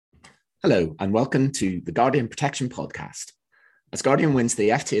Hello, and welcome to the Guardian Protection Podcast. As Guardian wins the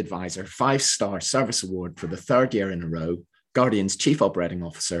FT Advisor 5-Star Service Award for the third year in a row, Guardian's Chief Operating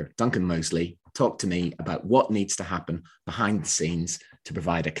Officer, Duncan Mosely, talked to me about what needs to happen behind the scenes to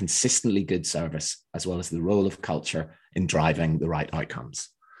provide a consistently good service, as well as the role of culture in driving the right outcomes.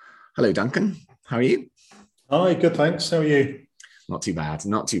 Hello, Duncan. How are you? Hi, good, thanks. How are you? Not too bad,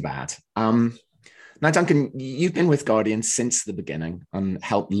 not too bad. Now, Duncan, you've been with Guardian since the beginning and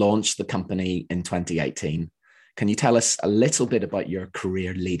helped launch the company in 2018. Can you tell us a little bit about your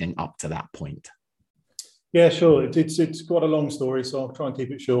career leading up to that point? Yeah, sure. It's quite a long story, so I'll try and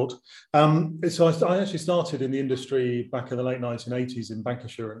keep it short. I actually started in the industry back in the late 1980s in bank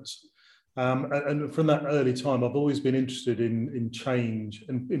assurance. And from that early time, I've always been interested in change,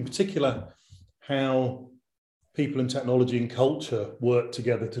 and in particular, how people and technology and culture work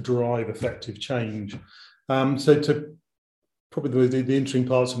together to drive effective change. To probably the interesting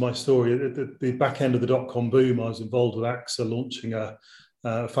parts of my story, at the back end of the dot-com boom, I was involved with AXA launching a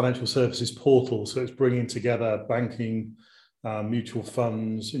financial services portal. So it's bringing together banking, mutual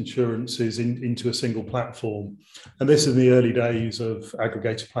funds, insurances into a single platform. And this is in the early days of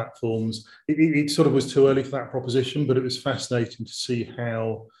aggregator platforms. It sort of was too early for that proposition, but it was fascinating to see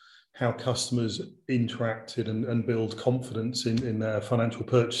how customers interacted and build confidence in their financial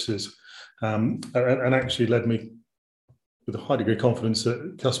purchases, and actually led me with a high degree of confidence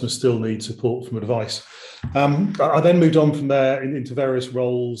that customers still need support from advice. I then moved on from there into various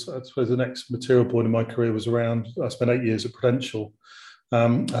roles. I suppose the next material point in my career was I spent 8 years at Prudential.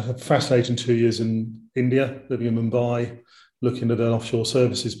 I had a fascinating 2 years in India, living in Mumbai, looking at an offshore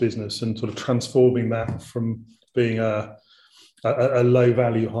services business and sort of transforming that from being a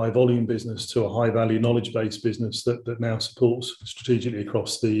low-value, high-volume business to a high-value, knowledge-based business that now supports strategically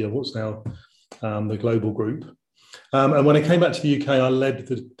across the what's now the global group. And when I came back to the UK, I led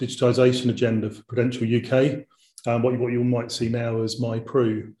the digitisation agenda for Prudential UK. What you might see now as My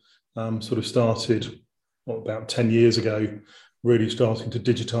Pru sort of started about 10 years ago, really starting to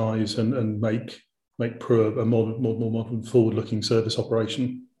digitise and make Pru a more modern, forward-looking service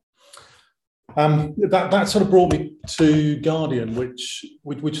operation. That sort of brought me to Guardian, which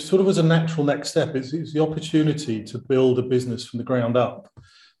sort of was a natural next step. It's the opportunity to build a business from the ground up,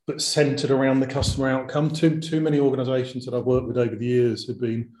 but centred around the customer outcome. Too many organisations that I've worked with over the years have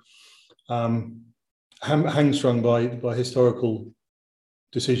been hamstrung by historical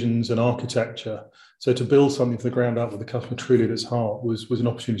decisions and architecture. So to build something from the ground up with the customer truly at its heart was an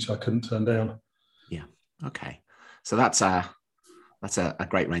opportunity I couldn't turn down. Yeah. Okay. So that's a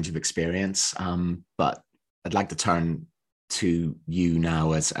great range of experience, but I'd like to turn to you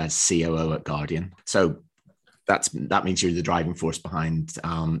now as COO at Guardian. So that means you're the driving force behind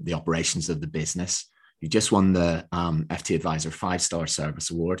the operations of the business. You just won the FT Advisor 5-Star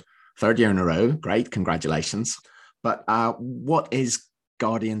Service Award, third year in a row. Great, congratulations. But what is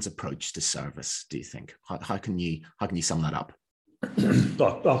Guardian's approach to service, do you think? How can you sum that up?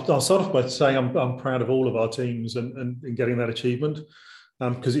 I'll start off by saying I'm proud of all of our teams and in getting that achievement,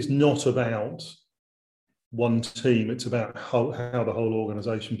 because it's not about one team, it's about how the whole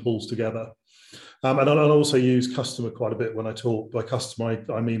organisation pulls together. And I'll also use customer quite a bit when I talk. By customer,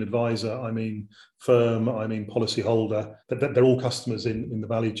 I mean advisor, I mean firm, I mean policyholder. They're all customers in the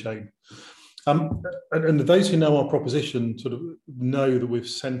value chain. And those who know our proposition sort of know that we've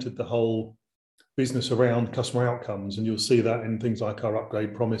centred the whole business around customer outcomes, and you'll see that in things like our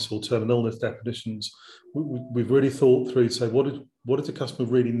upgrade promise or terminal illness definitions. We've really thought through to say what does the customer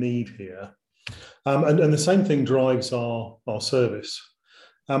really need here, and the same thing drives our service.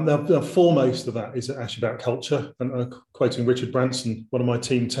 Now, foremost of that is actually about culture. And quoting Richard Branson, one of my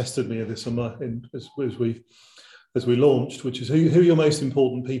team tested me of this as we launched, which is who are your most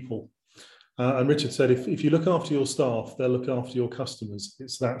important people. And Richard said, if you look after your staff, they'll look after your customers.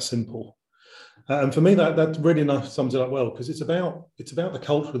 It's that simple. And for me, that really enough sums it up well, because it's about the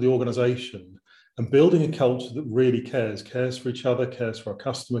culture of the organisation and building a culture that really cares for each other, cares for our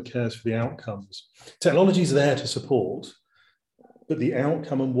customer, cares for the outcomes. Technology is there to support, but the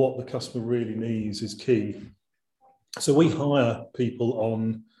outcome and what the customer really needs is key. So we hire people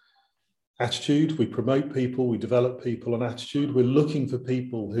on attitude, we promote people, we develop people on attitude. We're looking for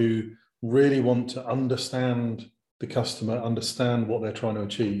people who really want to understand the customer, understand what they're trying to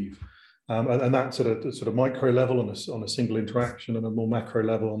achieve. And that's at a sort of micro level on a single interaction, and a more macro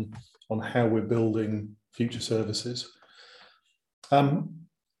level on how we're building future services. The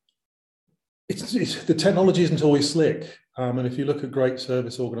technology isn't always slick. And if you look at great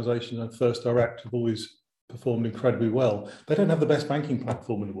service organisations, and First Direct have always performed incredibly well. They don't have the best banking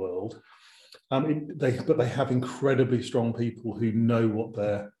platform in the world, but they have incredibly strong people who know what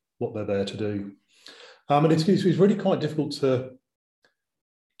what they're there to do. And it's really quite difficult to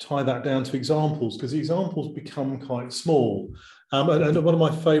tie that down to examples, because the examples become quite small. And one of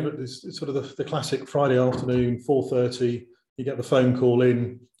my favourite is sort of the classic Friday afternoon, 4:30, you get the phone call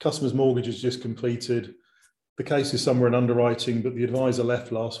in, customer's mortgage is just completed, the case is somewhere in underwriting, but the advisor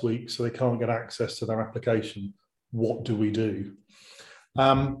left last week, so they can't get access to their application. What do we do?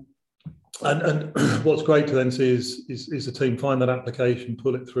 And what's great to then see is the team find that application,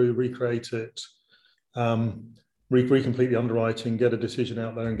 pull it through, recreate it, recomplete the underwriting, get a decision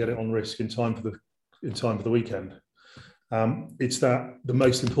out there, and get it on risk in time for the weekend. It's that the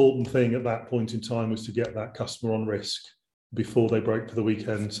most important thing at that point in time was to get that customer on risk before they broke for the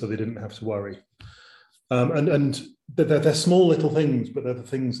weekend, so they didn't have to worry. And they're small little things, but they're the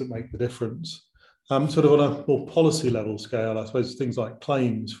things that make the difference. Sort of on a more policy level scale, I suppose things like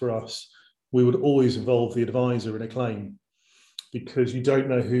claims for us, we would always involve the advisor in a claim, because you don't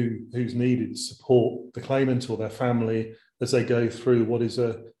know who's needed to support the claimant or their family as they go through what is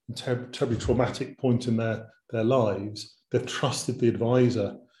a terribly traumatic point in their lives. They've trusted the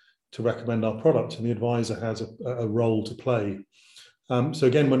advisor to recommend our product, and the advisor has a role to play. So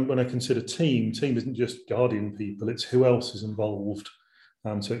again, when I consider team isn't just Guardian people, it's who else is involved.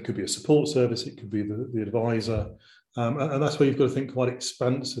 So it could be a support service, it could be the advisor. And that's where you've got to think quite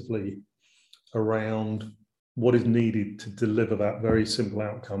expansively around what is needed to deliver that very simple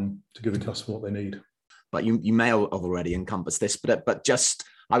outcome to give the customer what they need. But you may have already encompassed this, but just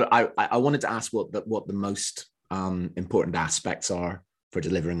I wanted to ask what the most important aspects are for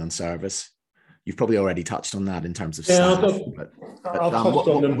delivering on service. You've probably already touched on that in terms of staff,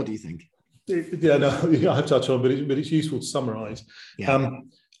 what do you think? I've touched on, but it's useful to summarise. Yeah.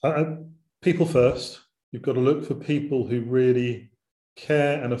 People first. You've got to look for people who really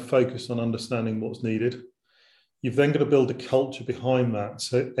care and are focused on understanding what's needed. You've then got to build a culture behind that,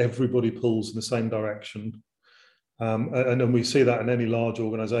 so everybody pulls in the same direction. And we see that in any large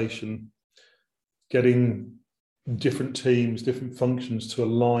organisation, getting different teams, different functions to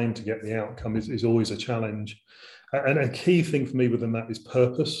align to get the outcome is always a challenge. And a key thing for me within that is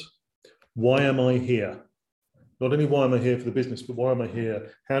purpose. Why am I here? Not only why am I here for the business, but why am I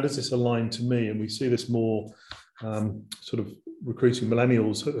here? How does this align to me? And we see this more sort of recruiting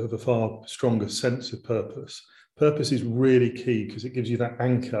millennials who have a far stronger sense of purpose. Purpose is really key because it gives you that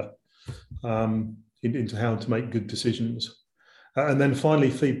anchor into how to make good decisions. And then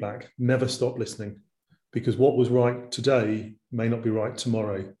finally, feedback. Never stop listening, because what was right today may not be right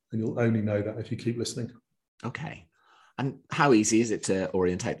tomorrow. And you'll only know that if you keep listening. Okay. And how easy is it to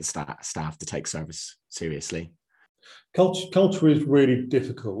orientate the staff to take service seriously? Culture is really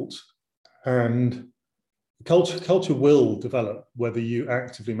difficult, and culture will develop whether you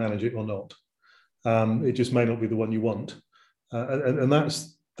actively manage it or not. It just may not be the one you want. And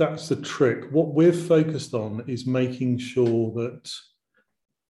that's the trick. What we're focused on is making sure that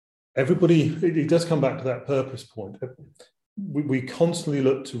everybody, it does come back to that purpose point. We constantly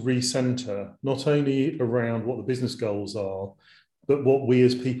look to recenter, not only around what the business goals are, but what we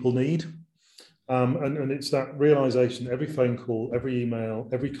as people need. And it's that realization, every phone call, every email,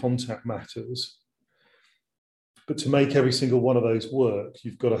 every contact matters. But to make every single one of those work,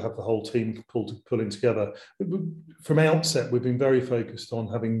 you've got to have the whole team pulling together. From outset, we've been very focused on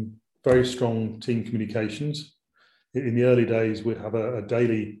having very strong team communications. In the early days, we'd have a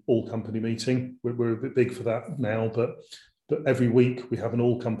daily all-company meeting. We're a bit big for that now, but every week we have an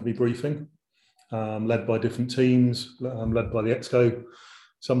all-company briefing led by different teams, led by the Exco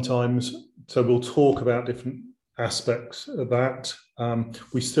sometimes. So we'll talk about different aspects of that.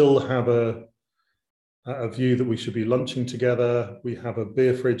 We still have a view that we should be lunching together. We have a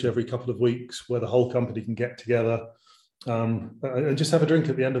beer fridge every couple of weeks where the whole company can get together and just have a drink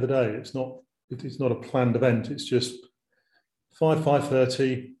at the end of the day. It's not a planned event. It's just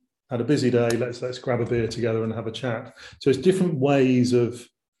 5:30, had a busy day. Let's grab a beer together and have a chat. So it's different ways of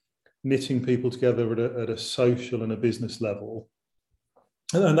knitting people together at a social and a business level.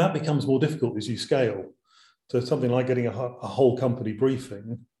 And that becomes more difficult as you scale. So something like getting a whole company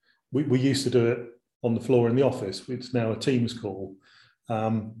briefing, we used to do it on the floor in the office. It's now a Teams call.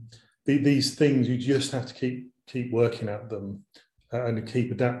 These things, you just have to keep working at them and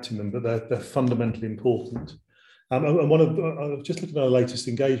keep adapting them, but they're fundamentally important. And I was just looking at our latest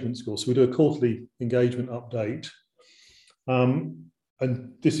engagement score. So we do a quarterly engagement update.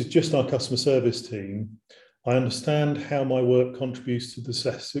 And this is just our customer service team. I understand how my work contributes to the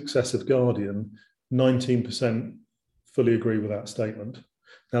success of Guardian. 19% fully agree with that statement.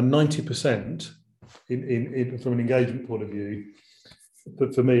 Now, 90% from an engagement point of view,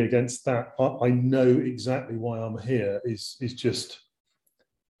 but for me, against that, I know exactly why I'm here is just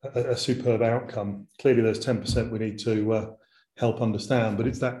a superb outcome. Clearly, there's 10% we need to help understand, but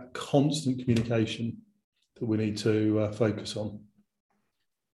it's that constant communication that we need to focus on.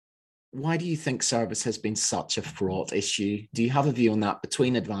 Why do you think service has been such a fraught issue? Do you have a view on that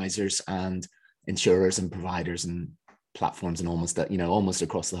between advisors and insurers and providers and platforms and almost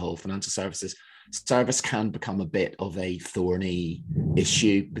across the whole financial services? Service can become a bit of a thorny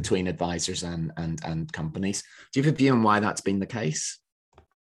issue between advisors and companies. Do you have a view on why that's been the case?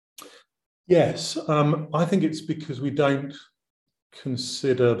 Yes, I think it's because we don't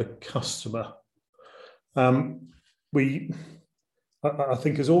consider the customer. I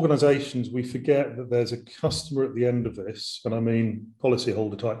think as organisations, we forget that there's a customer at the end of this, and I mean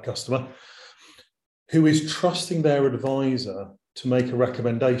policyholder type customer, who is trusting their advisor to make a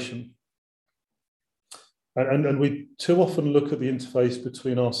recommendation. And we too often look at the interface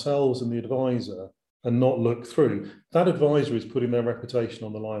between ourselves and the advisor and not look through. That advisor is putting their reputation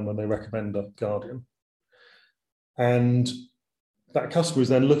on the line when they recommend a Guardian. And that customer is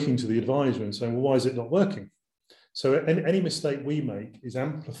then looking to the advisor and saying, well, why is it not working? So any mistake we make is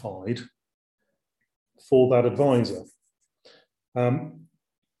amplified for that advisor. But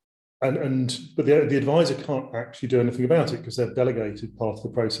the advisor can't actually do anything about it because they've delegated part of the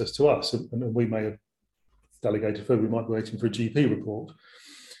process to us, and we may have delegated further. We might be waiting for a GP report.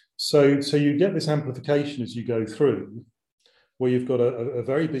 So you get this amplification as you go through, where you've got a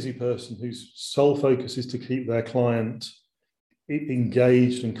very busy person whose sole focus is to keep their client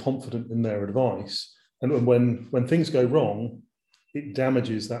engaged and confident in their advice. And when things go wrong, it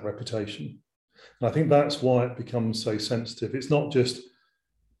damages that reputation. And I think that's why it becomes so sensitive. It's not just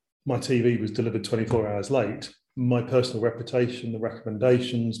my TV was delivered 24 hours late. My personal reputation, the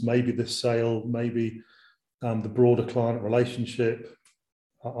recommendations, maybe the sale, maybe the broader client relationship.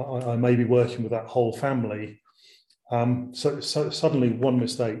 I may be working with that whole family. So suddenly one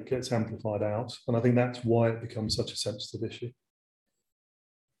mistake gets amplified out. And I think that's why it becomes such a sensitive issue.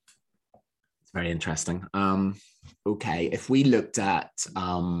 It's very interesting. Okay, if we looked at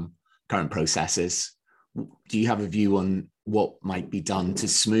current processes, do you have a view on what might be done to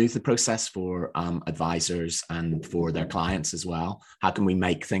smooth the process for advisors and for their clients as well? How can we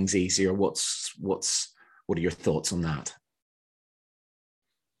make things easier? What are your thoughts on that?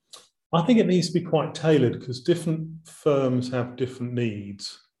 I think it needs to be quite tailored because different firms have different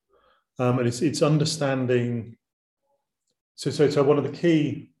needs, and it's understanding. So one of the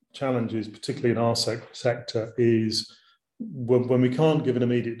key challenges, particularly in our sector, is when we can't give an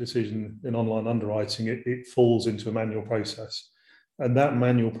immediate decision in online underwriting, it falls into a manual process. And that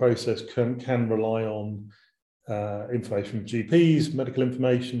manual process can rely on information from GPs, medical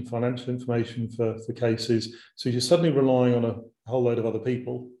information, financial information for cases. So you're suddenly relying on a whole load of other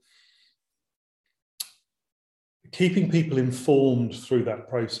people. Keeping people informed through that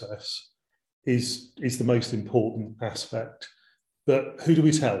process is the most important aspect. But who do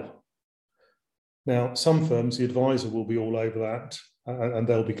we tell? Now, some firms, the advisor will be all over that and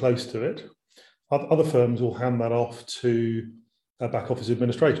they'll be close to it. Other firms will hand that off to a back office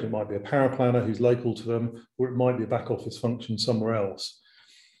administration. It might be a power planner who's local to them, or it might be a back office function somewhere else.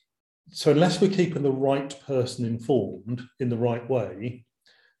 So unless we're keeping the right person informed in the right way,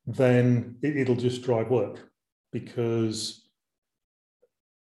 then it'll just drive work because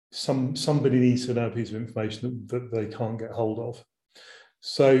somebody needs to know a piece of information that they can't get hold of.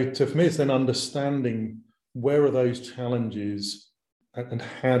 So for me, it's then understanding where are those challenges and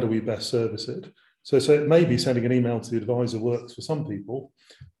how do we best service it. So it may be sending an email to the advisor works for some people,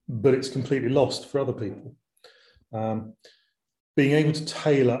 but it's completely lost for other people. Being able to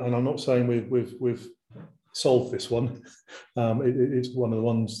tailor, and I'm not saying we've solved this one. It's one of the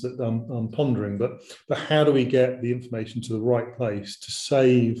ones that I'm pondering, but how do we get the information to the right place to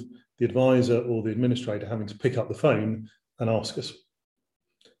save the advisor or the administrator having to pick up the phone and ask us?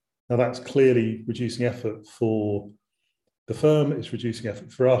 Now that's clearly reducing effort for the firm, it's reducing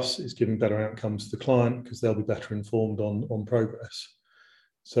effort for us, it's giving better outcomes to the client because they'll be better informed on progress.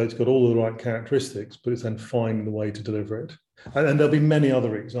 So it's got all the right characteristics, but it's then finding the way to deliver it. And there'll be many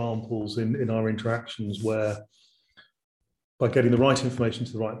other examples in our interactions where by getting the right information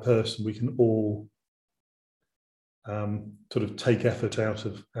to the right person, we can all sort of take effort out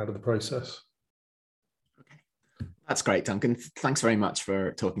of the process. That's great, Duncan. Thanks very much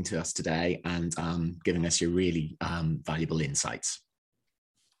for talking to us today and giving us your really valuable insights.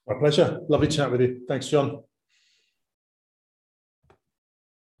 My pleasure. Lovely to chat with you. Thanks, John.